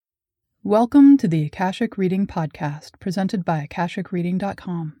Welcome to the Akashic Reading Podcast, presented by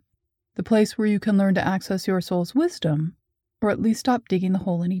AkashicReading.com, the place where you can learn to access your soul's wisdom, or at least stop digging the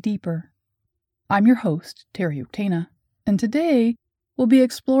hole any deeper. I'm your host, Terry Uktana, and today we'll be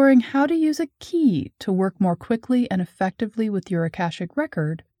exploring how to use a key to work more quickly and effectively with your Akashic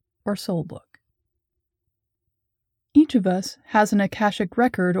Record, or soul book. Each of us has an Akashic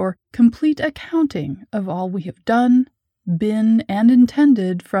Record, or complete accounting of all we have done, been, and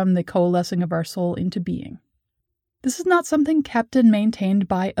intended from the coalescing of our soul into being. This is not something kept and maintained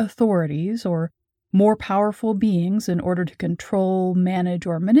by authorities or more powerful beings in order to control, manage,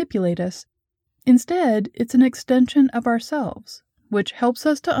 or manipulate us. Instead, it's an extension of ourselves, which helps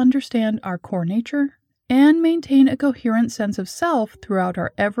us to understand our core nature and maintain a coherent sense of self throughout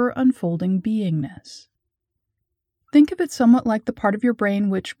our ever-unfolding beingness. Think of it somewhat like the part of your brain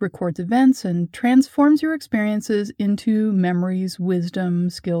which records events and transforms your experiences into memories, wisdom,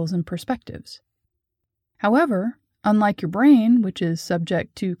 skills, and perspectives. However, unlike your brain, which is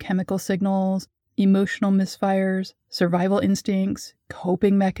subject to chemical signals, emotional misfires, survival instincts,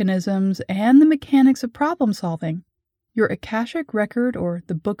 coping mechanisms, and the mechanics of problem solving, your Akashic Record, or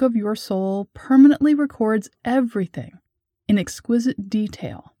the Book of Your Soul, permanently records everything in exquisite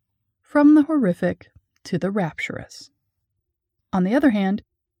detail, from the horrific to the rapturous. On the other hand,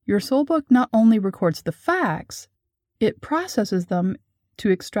 your soul book not only records the facts, it processes them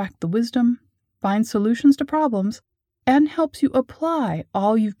to extract the wisdom, find solutions to problems, and helps you apply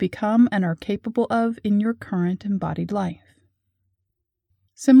all you've become and are capable of in your current embodied life.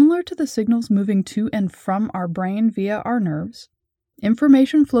 Similar to the signals moving to and from our brain via our nerves,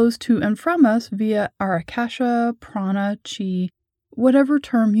 information flows to and from us via our akasha, prana, chi, whatever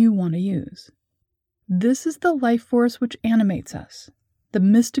term you want to use. This is the life force which animates us, the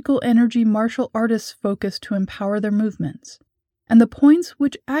mystical energy martial artists focus to empower their movements, and the points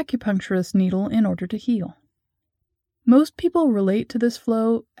which acupuncturists needle in order to heal. Most people relate to this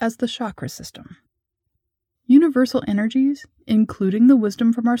flow as the chakra system. Universal energies, including the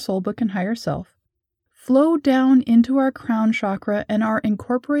wisdom from our soul book and higher self, flow down into our crown chakra and are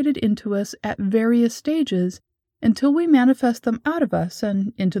incorporated into us at various stages until we manifest them out of us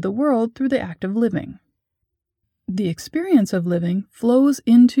and into the world through the act of living. The experience of living flows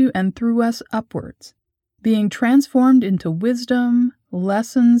into and through us upwards, being transformed into wisdom,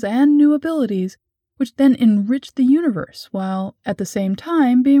 lessons, and new abilities, which then enrich the universe while at the same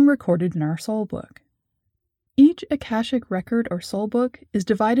time being recorded in our soul book. Each Akashic Record or soul book is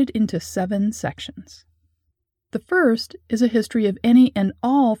divided into 7 sections. The first is a history of any and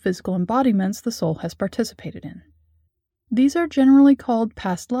all physical embodiments the soul has participated in. These are generally called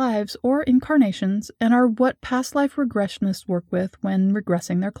past lives or incarnations and are what past life regressionists work with when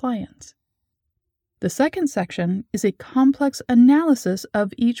regressing their clients. The second section is a complex analysis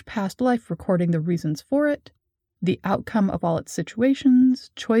of each past life, recording the reasons for it, the outcome of all its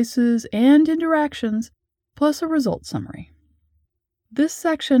situations, choices, and interactions, plus a result summary. This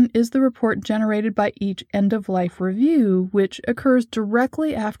section is the report generated by each end-of-life review, which occurs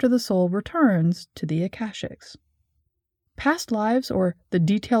directly after the soul returns to the Akashics. Past lives, or the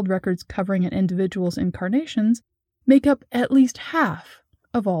detailed records covering an individual's incarnations, make up at least half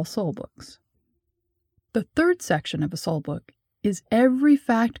of all soul books. The third section of a soul book is every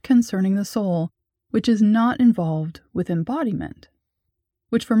fact concerning the soul which is not involved with embodiment,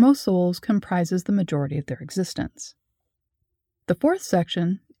 which for most souls comprises the majority of their existence. The fourth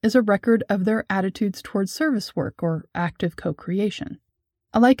section is a record of their attitudes towards service work or active co-creation.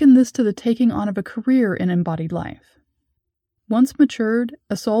 I liken this to the taking on of a career in embodied life. Once matured,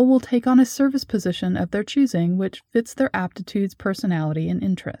 a soul will take on a service position of their choosing which fits their aptitudes, personality, and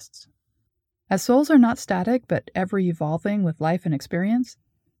interests. As souls are not static but ever evolving with life and experience,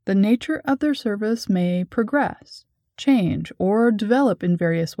 the nature of their service may progress, change, or develop in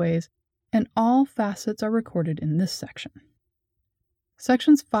various ways, and all facets are recorded in this section.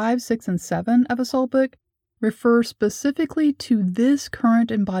 Sections 5, 6, and 7 of a soul book refer specifically to this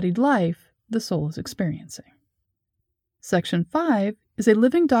current embodied life the soul is experiencing. Section 5 is a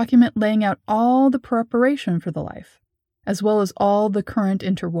living document laying out all the preparation for the life, as well as all the current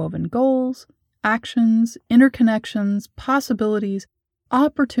interwoven goals, actions, interconnections, possibilities,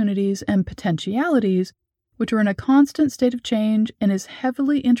 opportunities, and potentialities, which are in a constant state of change and is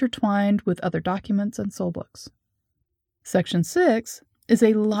heavily intertwined with other documents and soul books. Section 6 is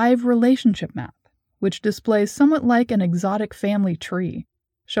a live relationship map, which displays somewhat like an exotic family tree,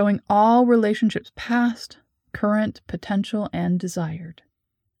 showing all relationships past, current, potential, and desired.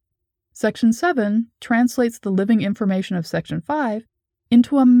 Section 7 translates the living information of Section 5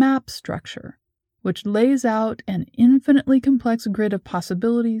 into a map structure, which lays out an infinitely complex grid of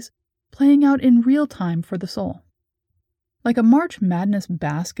possibilities, playing out in real time for the soul. Like a March Madness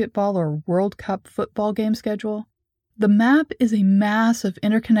basketball or World Cup football game schedule, the map is a mass of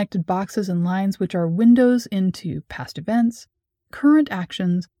interconnected boxes and lines which are windows into past events, current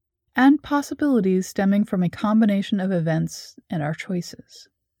actions, and possibilities stemming from a combination of events and our choices.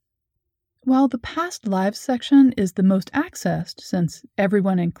 While the past lives section is the most accessed, since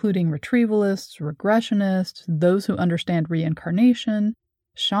everyone including retrievalists, regressionists, those who understand reincarnation,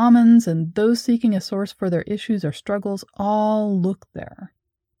 shamans, and those seeking a source for their issues or struggles all look there.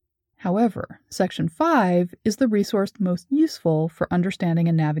 However, Section 5 is the resource most useful for understanding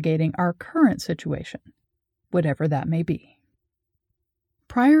and navigating our current situation, whatever that may be.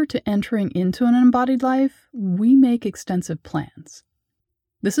 Prior to entering into an embodied life, we make extensive plans.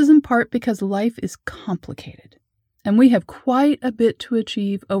 This is in part because life is complicated, and we have quite a bit to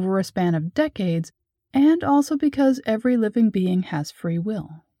achieve over a span of decades, and also because every living being has free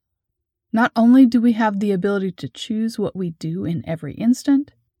will. Not only do we have the ability to choose what we do in every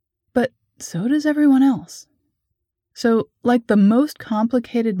instant, but so does everyone else. So, like the most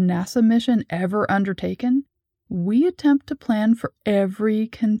complicated NASA mission ever undertaken, we attempt to plan for every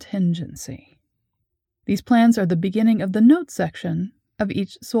contingency. These plans are the beginning of the notes section of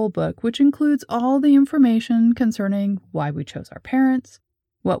each soul book, which includes all the information concerning why we chose our parents,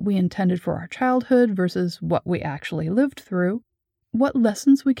 what we intended for our childhood versus what we actually lived through, what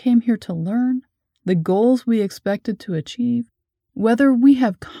lessons we came here to learn, the goals we expected to achieve, whether we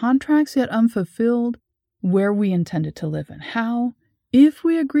have contracts yet unfulfilled, where we intended to live and how, if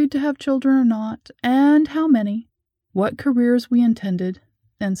we agreed to have children or not, and how many, what careers we intended,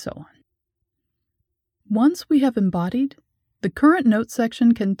 and so on. Once we have embodied, the current notes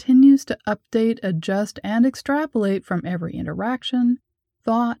section continues to update, adjust, and extrapolate from every interaction,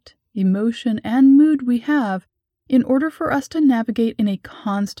 thought, emotion, and mood we have in order for us to navigate in a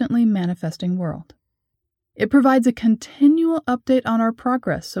constantly manifesting world. It provides a continual update on our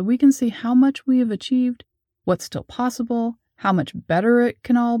progress so we can see how much we have achieved, what's still possible, how much better it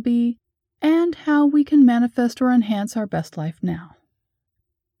can all be, and how we can manifest or enhance our best life now.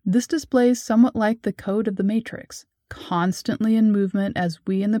 This displays somewhat like the code of the Matrix, constantly in movement as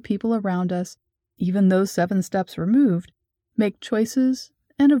we and the people around us, even those 7 steps removed, make choices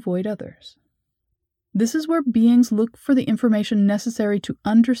and avoid others. This is where beings look for the information necessary to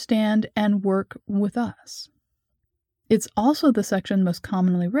understand and work with us. It's also the section most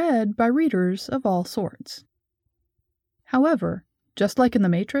commonly read by readers of all sorts. However, just like in the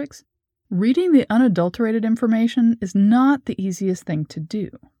Matrix, reading the unadulterated information is not the easiest thing to do.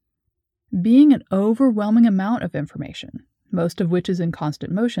 Being an overwhelming amount of information, most of which is in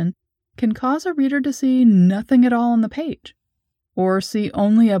constant motion, can cause a reader to see nothing at all on the page, or see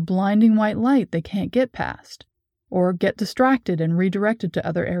only a blinding white light they can't get past, or get distracted and redirected to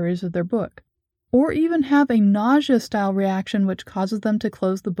other areas of their book, or even have a nausea-style reaction which causes them to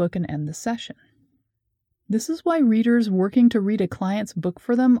close the book and end the session. This is why readers working to read a client's book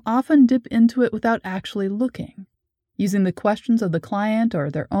for them often dip into it without actually looking, using the questions of the client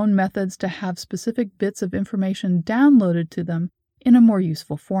or their own methods to have specific bits of information downloaded to them in a more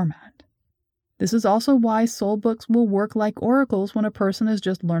useful format. This is also why soul books will work like oracles when a person is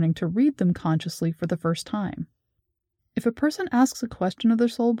just learning to read them consciously for the first time. If a person asks a question of their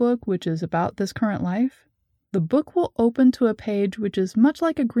soul book which is about this current life, the book will open to a page which is much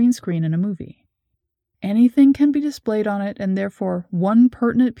like a green screen in a movie. Anything can be displayed on it, and therefore one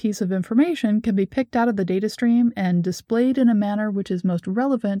pertinent piece of information can be picked out of the data stream and displayed in a manner which is most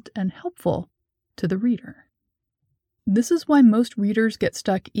relevant and helpful to the reader. This is why most readers get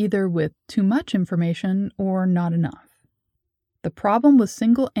stuck either with too much information or not enough. The problem with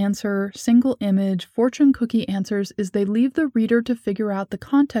single answer, single image, fortune cookie answers is they leave the reader to figure out the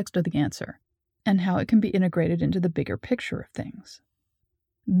context of the answer and how it can be integrated into the bigger picture of things.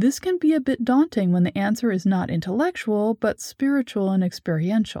 This can be a bit daunting when the answer is not intellectual, but spiritual and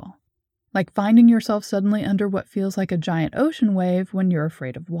experiential, like finding yourself suddenly under what feels like a giant ocean wave when you're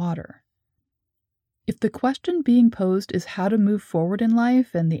afraid of water. If the question being posed is how to move forward in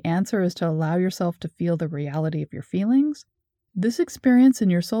life, and the answer is to allow yourself to feel the reality of your feelings, this experience in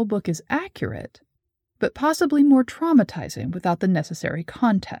your soul book is accurate, but possibly more traumatizing without the necessary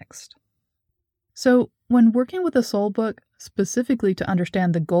context. So, when working with a soul book, specifically to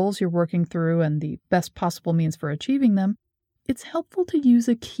understand the goals you're working through and the best possible means for achieving them, it's helpful to use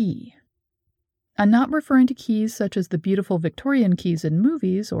a key. I'm not referring to keys such as the beautiful Victorian keys in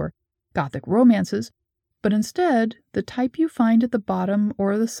movies or Gothic romances, but instead the type you find at the bottom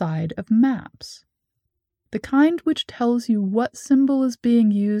or the side of maps. The kind which tells you what symbol is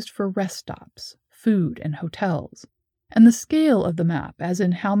being used for rest stops, food, and hotels, and the scale of the map, as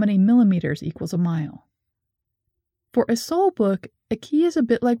in how many millimeters equals a mile. For a soul book, a key is a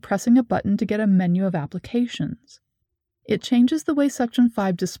bit like pressing a button to get a menu of applications. It changes the way Section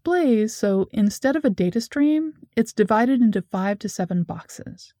 5 displays, so instead of a data stream, it's divided into 5 to 7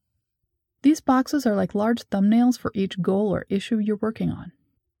 boxes. These boxes are like large thumbnails for each goal or issue you're working on.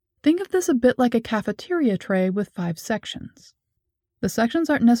 Think of this a bit like a cafeteria tray with 5 sections. The sections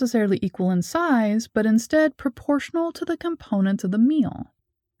aren't necessarily equal in size, but instead proportional to the components of the meal.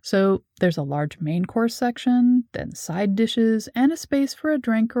 So there's a large main course section, then side dishes, and a space for a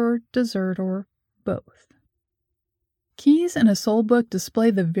drink or dessert or both. Keys in a soul book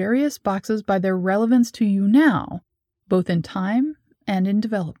display the various boxes by their relevance to you now, both in time and in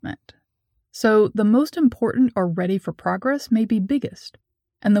development. So the most important or ready for progress may be biggest,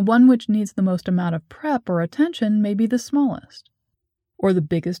 and the one which needs the most amount of prep or attention may be the smallest. Or the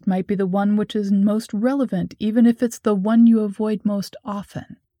biggest might be the one which is most relevant, even if it's the one you avoid most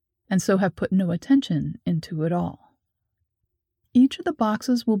often, and so have put no attention into at all. Each of the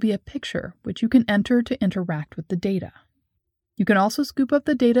boxes will be a picture which you can enter to interact with the data. You can also scoop up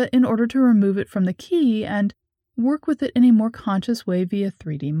the data in order to remove it from the key and work with it in a more conscious way via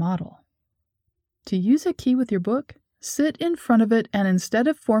 3D model. To use a key with your book, sit in front of it and instead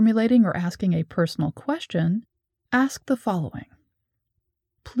of formulating or asking a personal question, ask the following.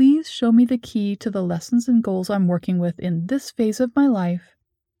 Please show me the key to the lessons and goals I'm working with in this phase of my life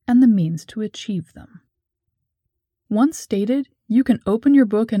and the means to achieve them. Once stated, you can open your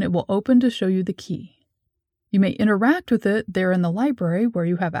book and it will open to show you the key. You may interact with it there in the library where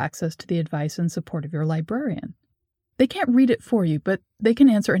you have access to the advice and support of your librarian. They can't read it for you, but they can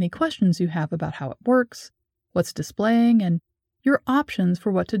answer any questions you have about how it works, what's displaying, and your options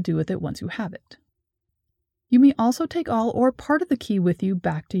for what to do with it once you have it. You may also take all or part of the key with you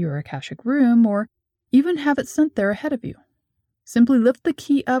back to your Akashic room, or even have it sent there ahead of you. Simply lift the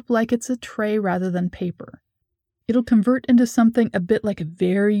key up like it's a tray rather than paper. It'll convert into something a bit like a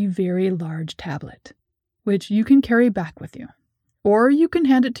very, very large tablet, which you can carry back with you. Or you can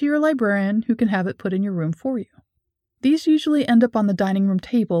hand it to your librarian who can have it put in your room for you. These usually end up on the dining room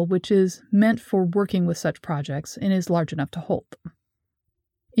table, which is meant for working with such projects and is large enough to hold them.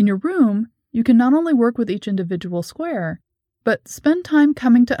 In your room, you can not only work with each individual square, but spend time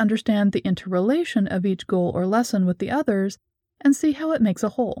coming to understand the interrelation of each goal or lesson with the others and see how it makes a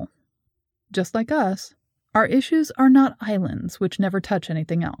whole. Just like us, our issues are not islands which never touch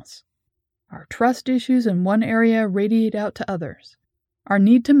anything else. Our trust issues in one area radiate out to others. Our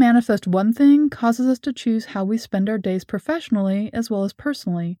need to manifest one thing causes us to choose how we spend our days professionally as well as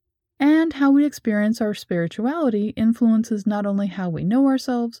personally, and how we experience our spirituality influences not only how we know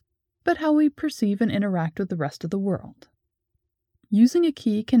ourselves, but how we perceive and interact with the rest of the world. Using a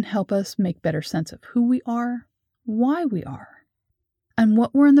key can help us make better sense of who we are, why we are, and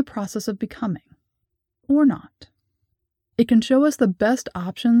what we're in the process of becoming, or not. It can show us the best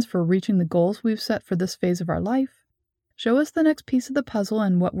options for reaching the goals we've set for this phase of our life, show us the next piece of the puzzle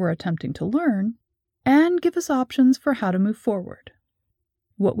and what we're attempting to learn, and give us options for how to move forward.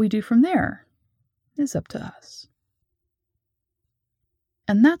 What we do from there is up to us.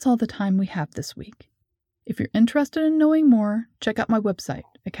 And that's all the time we have this week. If you're interested in knowing more, check out my website,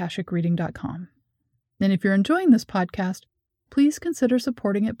 akashicreading.com. And if you're enjoying this podcast, please consider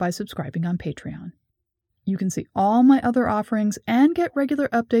supporting it by subscribing on Patreon. You can see all my other offerings and get regular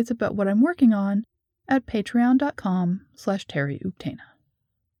updates about what I'm working on at patreon.com/TerryUktana.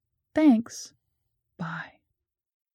 Thanks. Bye.